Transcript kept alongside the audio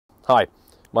Hi,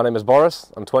 my name is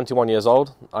Boris, I'm 21 years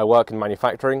old, I work in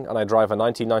manufacturing and I drive a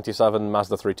 1997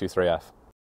 Mazda 323F.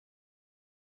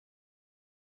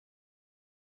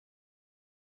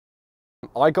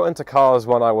 I got into cars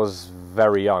when I was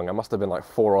very young. I must have been like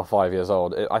 4 or 5 years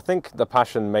old. I think the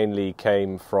passion mainly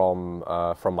came from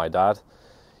my dad.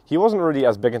 He wasn't really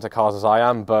as big into cars as I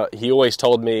am, but he always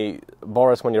told me,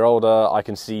 Boris, when you're older, I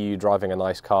can see you driving a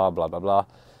nice car, blah, blah, blah.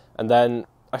 And then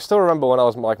I still remember when I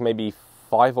was like maybe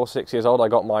 5 or 6 years old, I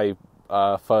got my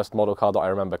first model car that I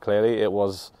remember clearly. It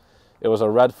was a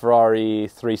red Ferrari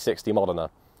 360 Modena.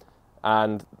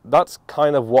 And that's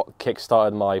kind of what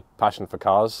kick-started my passion for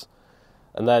cars.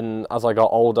 And then as I got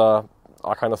older,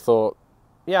 I kind of thought,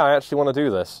 yeah, I actually want to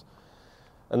do this.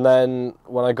 And then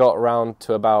when I got around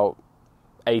to about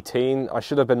 18, I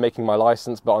should have been making my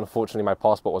license, but unfortunately my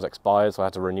passport was expired, so I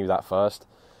had to renew that first.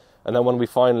 And then when we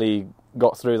finally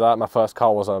got through that, my first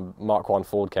car was a Mark I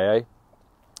Ford Ka.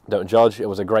 Don't judge, it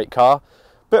was a great car.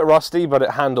 Bit rusty, but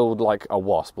it handled like a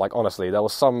wasp. Like honestly, there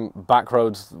was some back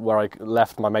roads where I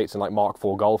left my mates in like Mark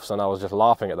IV Golfs and I was just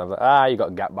laughing at them. Like, you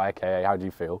got gapped by a Ka, how do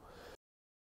you feel?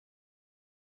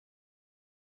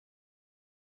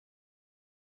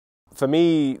 For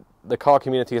me, the car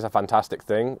community is a fantastic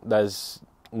thing. There's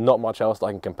not much else that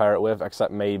I can compare it with,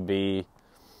 except maybe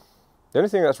the only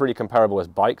thing that's really comparable is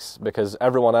bikes, because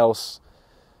everyone else,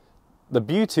 the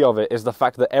beauty of it is the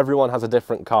fact that everyone has a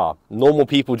different car. Normal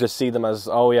people just see them as,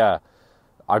 oh yeah,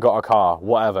 I got a car,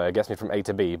 whatever, it gets me from A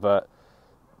to B. But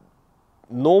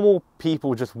normal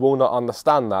people just will not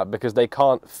understand that because they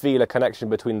can't feel a connection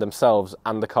between themselves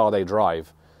and the car they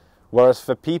drive. Whereas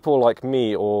for people like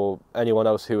me or anyone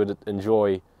else who would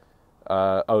enjoy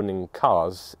owning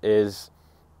cars, there's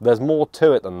more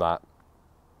to it than that.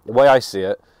 The way I see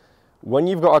it, when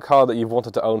you've got a car that you've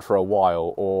wanted to own for a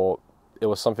while, or it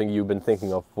was something you've been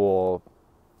thinking of for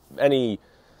any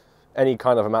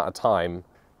kind of amount of time,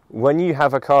 when you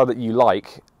have a car that you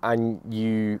like and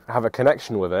you have a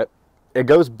connection with it, it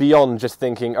goes beyond just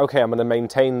thinking, okay, I'm going to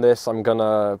maintain this, I'm going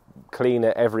to clean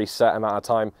it every set amount of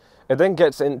time. It then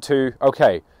gets into,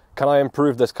 okay, can I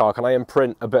improve this car? Can I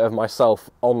imprint a bit of myself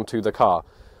onto the car?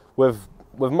 With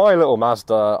my little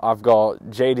Mazda, I've got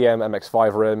JDM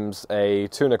MX-5 rims, a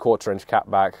 2¼ inch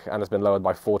catback, and it's been lowered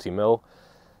by 40 mil.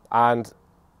 And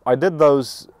I did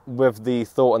those with the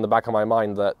thought in the back of my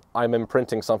mind that I'm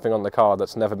imprinting something on the car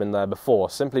that's never been there before,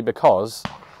 simply because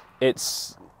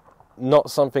it's not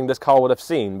something this car would have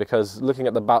seen, because looking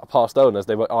at the past owners,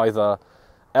 they were either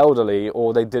elderly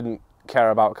or they didn't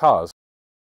care about cars.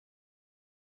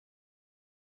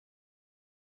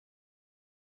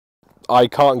 I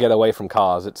can't get away from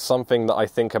cars. It's something that I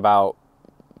think about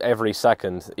every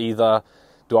second. Either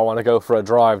do I want to go for a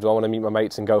drive? Do I want to meet my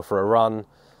mates and go for a run?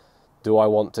 Do I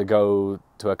want to go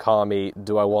to a car meet?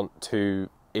 Do I want to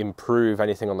improve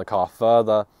anything on the car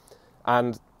further?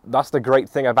 And that's the great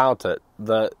thing about it,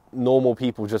 that normal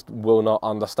people just will not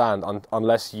understand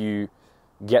unless you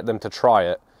get them to try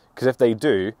it. Because if they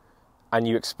do, and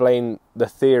you explain the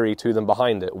theory to them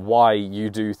behind it, why you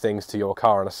do things to your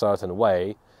car in a certain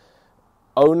way,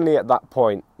 only at that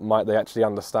point might they actually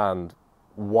understand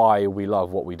why we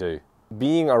love what we do.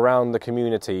 Being around the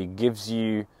community gives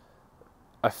you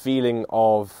a feeling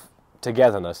of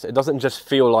togetherness. It doesn't just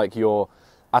feel like you're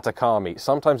at a car meet.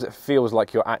 Sometimes it feels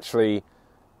like you're actually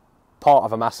part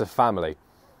of a massive family,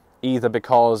 either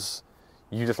because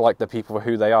you just like the people for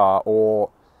who they are, or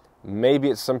maybe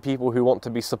it's some people who want to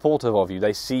be supportive of you.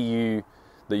 They see you,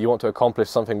 that you want to accomplish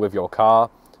something with your car,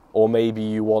 or maybe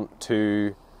you want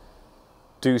to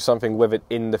do something with it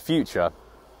in the future.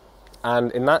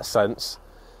 And in that sense,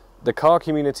 the car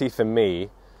community for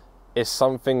me is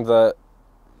something that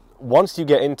once you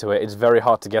get into it, it's very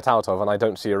hard to get out of, and I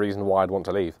don't see a reason why I'd want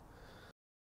to leave.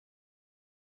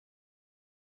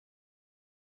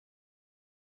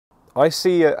 I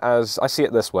see it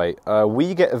this way.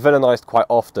 We get villainized quite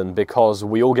often because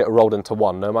we all get rolled into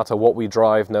one, no matter what we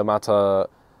drive, no matter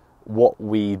what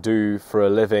we do for a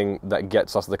living that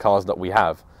gets us the cars that we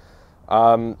have.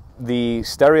 The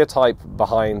stereotype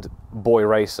behind boy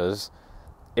racers,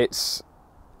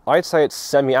 I'd say it's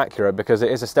semi-accurate, because it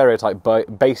is a stereotype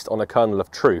based on a kernel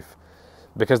of truth.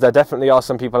 Because there definitely are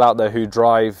some people out there who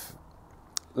drive,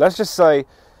 let's just say,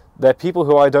 they're people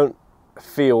who I don't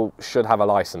feel should have a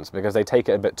license because they take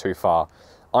it a bit too far.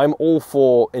 I'm all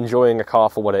for enjoying a car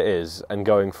for what it is and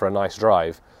going for a nice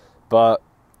drive, but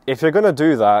if you're going to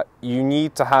do that, you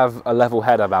need to have a level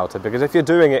head about it, because if you're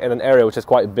doing it in an area which is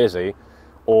quite busy,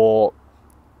 or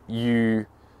you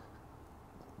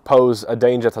pose a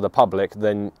danger to the public,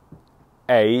 then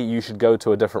A, you should go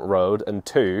to a different road, and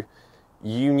 2,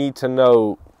 you need to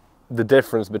know the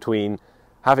difference between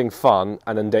having fun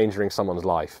and endangering someone's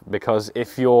life. Because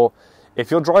if you're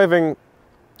driving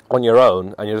on your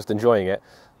own and you're just enjoying it,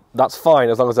 that's fine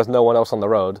as long as there's no one else on the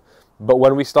road. But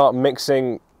when we start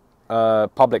mixing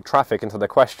public traffic into the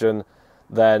question,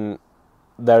 then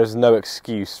there's no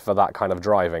excuse for that kind of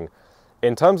driving.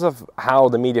 In terms of how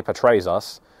the media portrays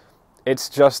us, it's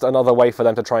just another way for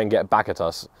them to try and get back at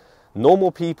us.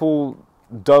 Normal people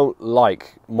don't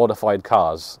like modified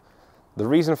cars. The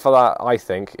reason for that, I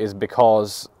think, is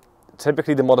because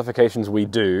typically the modifications we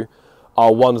do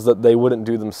are ones that they wouldn't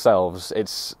do themselves.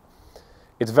 It's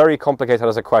very complicated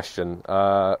as a question.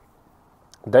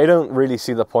 They don't really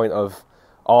see the point of,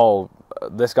 oh,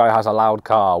 this guy has a loud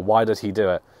car, why does he do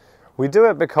it? We do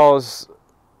it because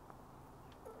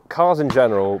cars in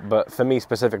general, but for me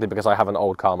specifically because I have an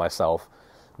old car myself,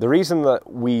 the reason that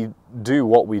we do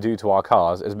what we do to our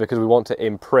cars is because we want to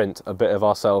imprint a bit of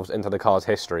ourselves into the car's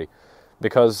history.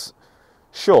 Because,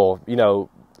 sure, you know,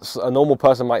 a normal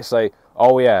person might say,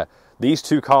 oh yeah, these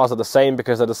two cars are the same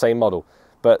because they're the same model.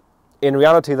 But in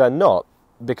reality they're not,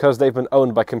 because they've been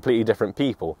owned by completely different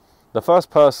people. The first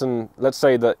person, let's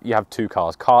say that you have two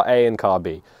cars, car A and car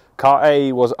B. Car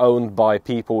A was owned by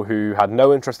people who had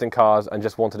no interest in cars and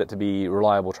just wanted it to be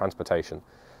reliable transportation.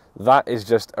 That is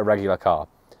just a regular car.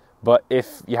 But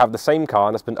if you have the same car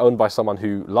and it's been owned by someone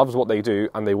who loves what they do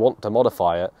and they want to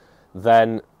modify it,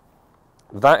 then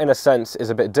that in a sense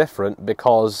is a bit different,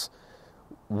 because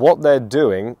what they're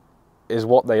doing is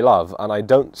what they love, and I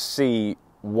don't see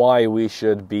why we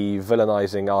should be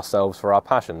villainizing ourselves for our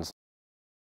passions.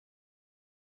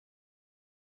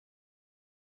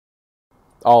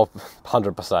 Oh,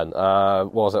 100%.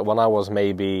 What was it? When I was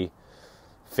maybe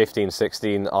 15,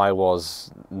 16, I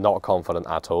was not confident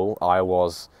at all. I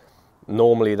was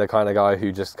normally the kind of guy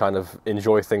who just kind of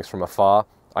enjoy things from afar.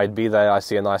 I'd be there, I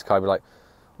see a nice car, I'd be like,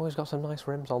 oh, he's got some nice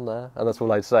rims on there, and that's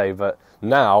all I'd say. But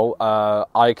now,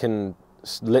 I can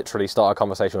literally start a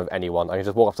conversation with anyone. I can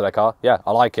just walk up to their car, yeah,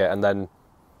 I like it, and then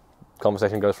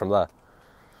conversation goes from there.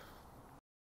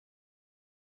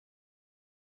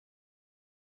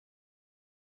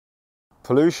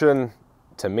 Pollution,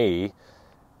 to me,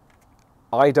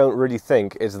 I don't really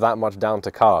think is that much down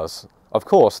to cars. Of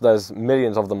course, there's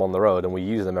millions of them on the road and we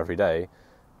use them every day,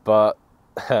 but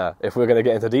if we're going to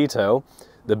get into detail,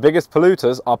 the biggest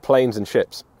polluters are planes and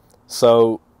ships.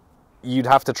 So you'd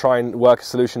have to try and work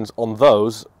solutions on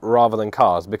those rather than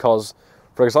cars, because,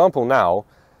 for example, now,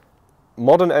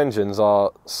 modern engines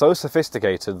are so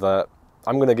sophisticated that,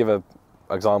 I'm going to give an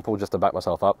example just to back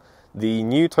myself up. The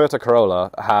new Toyota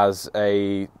Corolla has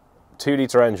a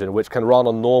 2-litre engine which can run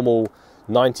on normal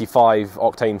 95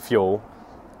 octane fuel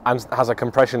and has a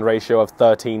compression ratio of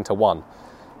 13 to 1.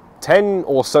 10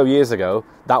 or so years ago,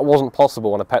 that wasn't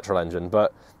possible on a petrol engine,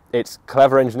 but it's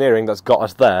clever engineering that's got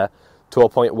us there to a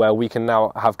point where we can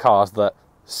now have cars that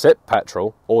sip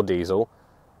petrol or diesel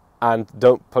and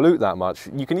don't pollute that much.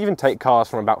 You can even take cars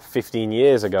from about 15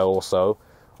 years ago or so,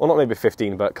 well, not maybe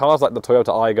 15, but cars like the Toyota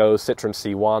Aygo, Citroen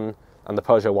C1, and the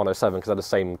Peugeot 107, because they're the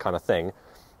same kind of thing.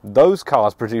 Those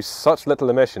cars produce such little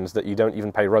emissions that you don't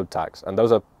even pay road tax, and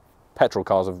those are petrol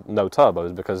cars with no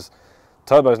turbos, because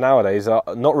turbos nowadays are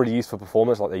not really used for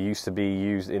performance like they used to be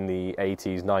used in the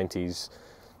 80s, 90s,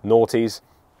 noughties.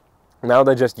 Now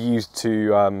they're just used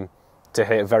to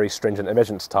hit very stringent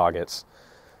emissions targets.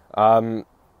 The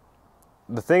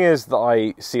thing is that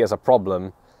I see as a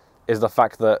problem is the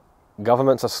fact that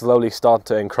governments are slowly starting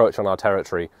to encroach on our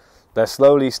territory. They're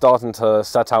slowly starting to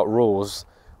set out rules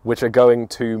which are going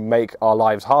to make our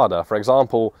lives harder. For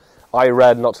example, I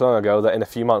read not too long ago that in a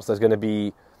few months there's going to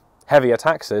be heavier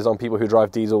taxes on people who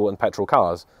drive diesel and petrol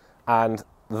cars. And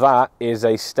that is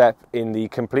a step in the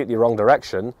completely wrong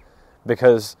direction,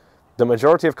 because the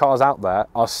majority of cars out there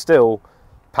are still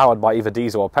powered by either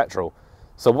diesel or petrol.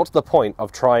 So what's the point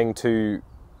of trying to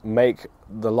make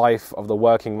the life of the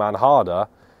working man harder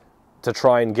to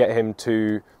try and get him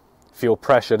to feel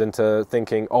pressured into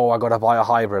thinking, oh, I got to buy a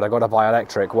hybrid, I got to buy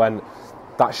electric, when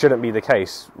that shouldn't be the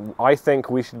case. I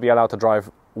think we should be allowed to drive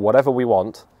whatever we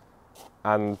want,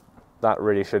 and that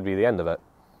really should be the end of it.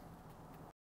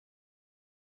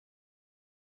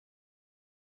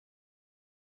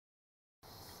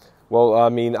 Well, I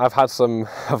mean, I've had some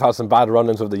bad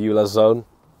run-ins with the ULEZ zone.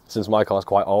 Since my car's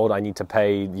quite old, I need to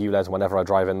pay ULEZ whenever I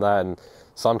drive in there, and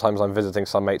sometimes I'm visiting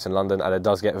some mates in London, and it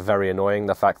does get very annoying,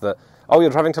 the fact that, oh, you're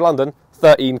driving to London?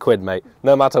 13 quid, mate.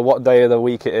 No matter what day of the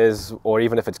week it is, or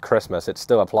even if it's Christmas, it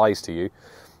still applies to you.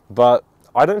 But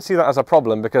I don't see that as a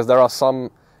problem, because there are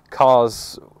some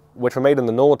cars which were made in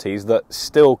the noughties that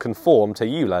still conform to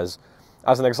ULEZ.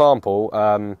 As an example,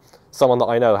 someone that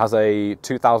I know has a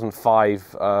 2005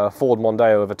 Ford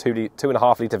Mondeo with a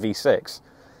 2.5 litre V6.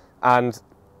 And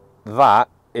that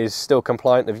is still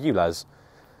compliant of ULEZ.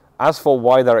 As for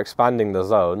why they're expanding the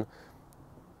zone,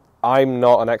 I'm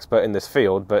not an expert in this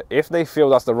field, but if they feel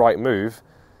that's the right move,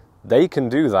 they can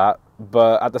do that,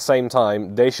 but at the same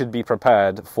time, they should be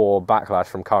prepared for backlash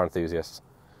from car enthusiasts.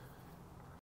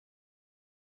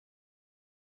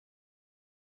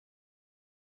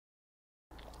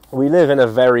 We live in a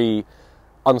very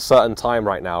uncertain time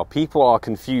right now. People are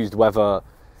confused whether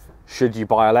should you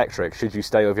buy electric, should you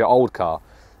stay with your old car.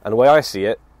 And the way I see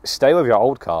it, stay with your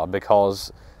old car,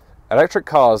 because electric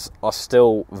cars are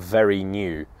still very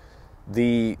new.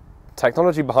 The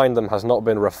technology behind them has not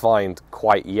been refined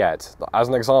quite yet. As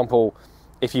an example,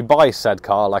 if you buy said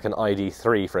car, like an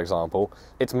ID3 for example,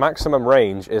 its maximum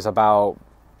range is about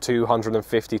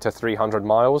 250 to 300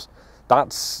 miles.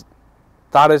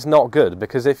 That is not good,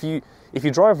 because if you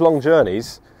drive long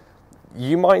journeys,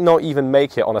 you might not even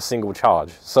make it on a single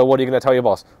charge. So what are you going to tell your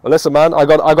boss? Well, listen, man, I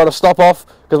got to stop off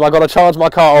because I got to charge my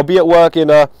car. I'll be at work in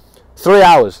 3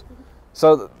 hours.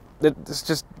 So it's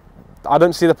just, I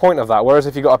don't see the point of that. Whereas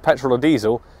if you got a petrol or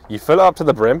diesel, you fill it up to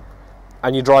the brim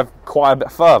and you drive quite a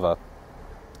bit further.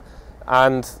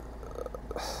 And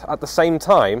at the same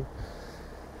time,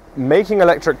 making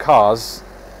electric cars,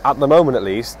 at the moment at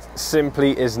least,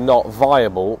 simply is not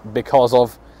viable because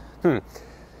of,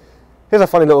 here's a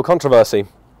funny little controversy.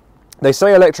 They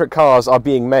say electric cars are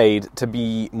being made to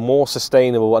be more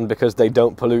sustainable and because they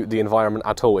don't pollute the environment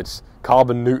at all. It's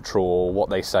carbon neutral, or what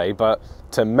they say, but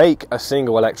to make a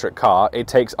single electric car, it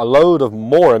takes a load of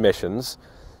more emissions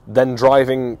than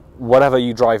driving whatever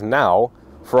you drive now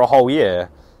for a whole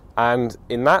year. And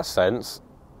in that sense,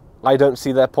 I don't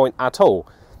see their point at all,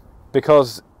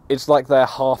 because it's like they're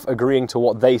half agreeing to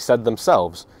what they said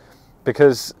themselves.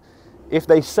 Because if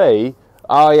they say,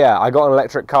 oh yeah, I got an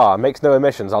electric car, makes no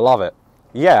emissions, I love it.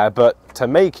 Yeah, but to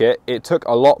make it, it took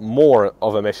a lot more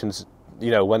of emissions,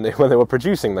 when they were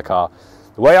producing the car.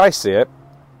 The way I see it,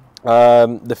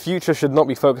 the future should not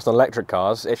be focused on electric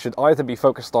cars. It should either be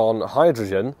focused on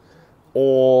hydrogen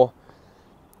or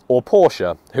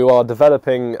Porsche, who are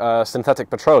developing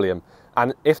synthetic petroleum.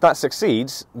 And if that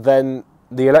succeeds, then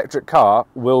the electric car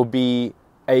will be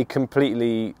a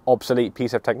completely obsolete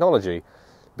piece of technology.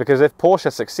 Because if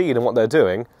Porsche succeed in what they're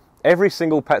doing, every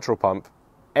single petrol pump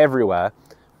everywhere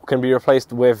can be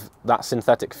replaced with that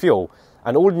synthetic fuel.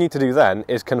 And all you need to do then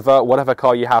is convert whatever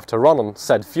car you have to run on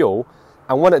said fuel.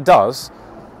 And when it does,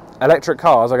 electric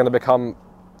cars are going to become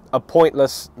a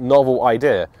pointless, novel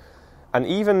idea. And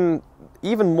even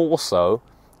more so,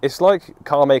 it's like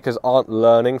car makers aren't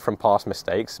learning from past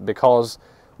mistakes, because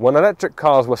when electric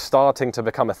cars were starting to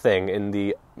become a thing in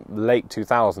the late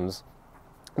 2000s,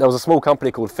 there was a small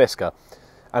company called Fisker,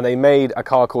 and they made a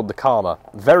car called the Karma.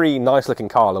 Very nice looking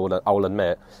car, I will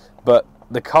admit, but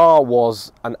the car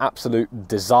was an absolute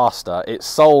disaster. It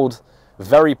sold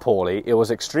very poorly. It was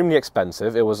extremely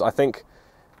expensive. It was, I think,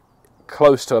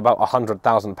 close to about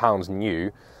 £100,000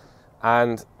 new,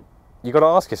 and you got to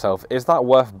ask yourself, is that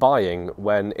worth buying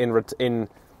when in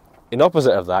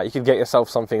opposite of that, you could get yourself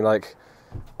something like,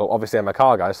 well, obviously I'm a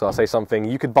car guy, so I'll say something,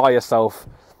 you could buy yourself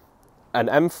an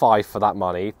M5 for that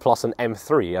money, plus an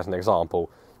M3 as an example.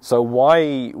 So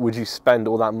why would you spend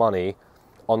all that money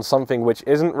on something which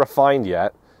isn't refined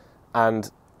yet, and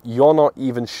you're not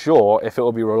even sure if it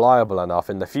will be reliable enough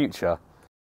in the future?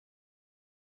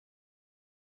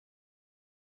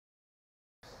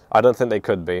 I don't think they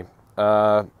could be.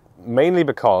 Mainly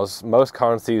because most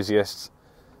car enthusiasts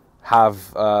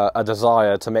have a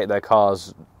desire to make their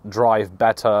cars drive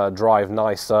better, drive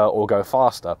nicer, or go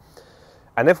faster.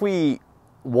 And if we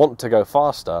want to go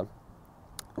faster,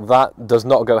 that does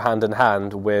not go hand in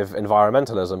hand with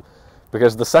environmentalism.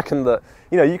 Because the second that,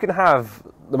 you can have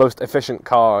the most efficient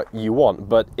car you want,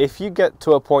 but if you get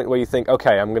to a point where you think,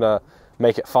 okay, I'm going to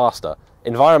make it faster,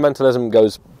 environmentalism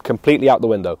goes completely out the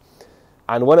window.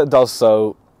 And when it does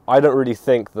so, I don't really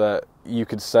think that you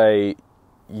could say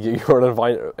you're an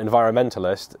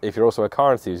environmentalist if you're also a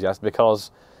car enthusiast,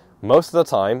 because most of the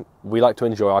time we like to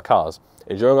enjoy our cars.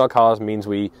 Enjoying our cars means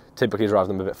we typically drive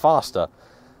them a bit faster,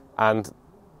 and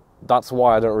that's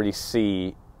why I don't really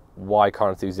see why car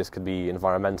enthusiasts could be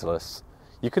environmentalists.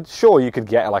 You could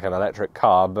get like an electric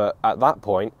car, but at that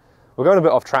point, we're going a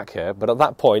bit off track here, but at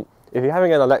that point, if you're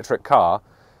having an electric car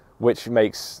which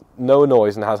makes no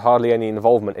noise and has hardly any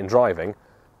involvement in driving,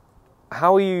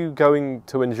 how are you going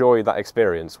to enjoy that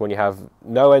experience when you have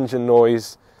no engine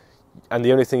noise and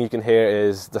the only thing you can hear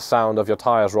is the sound of your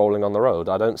tyres rolling on the road?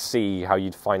 I don't see how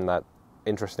you'd find that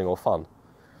interesting or fun.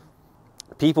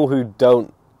 People who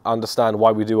don't understand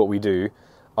why we do what we do,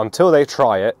 until they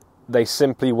try it, they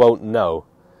simply won't know.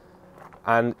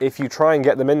 And if you try and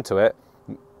get them into it,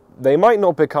 they might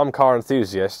not become car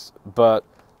enthusiasts, but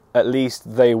at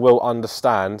least they will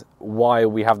understand why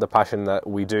we have the passion that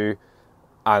we do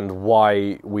and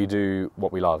why we do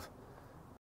what we love.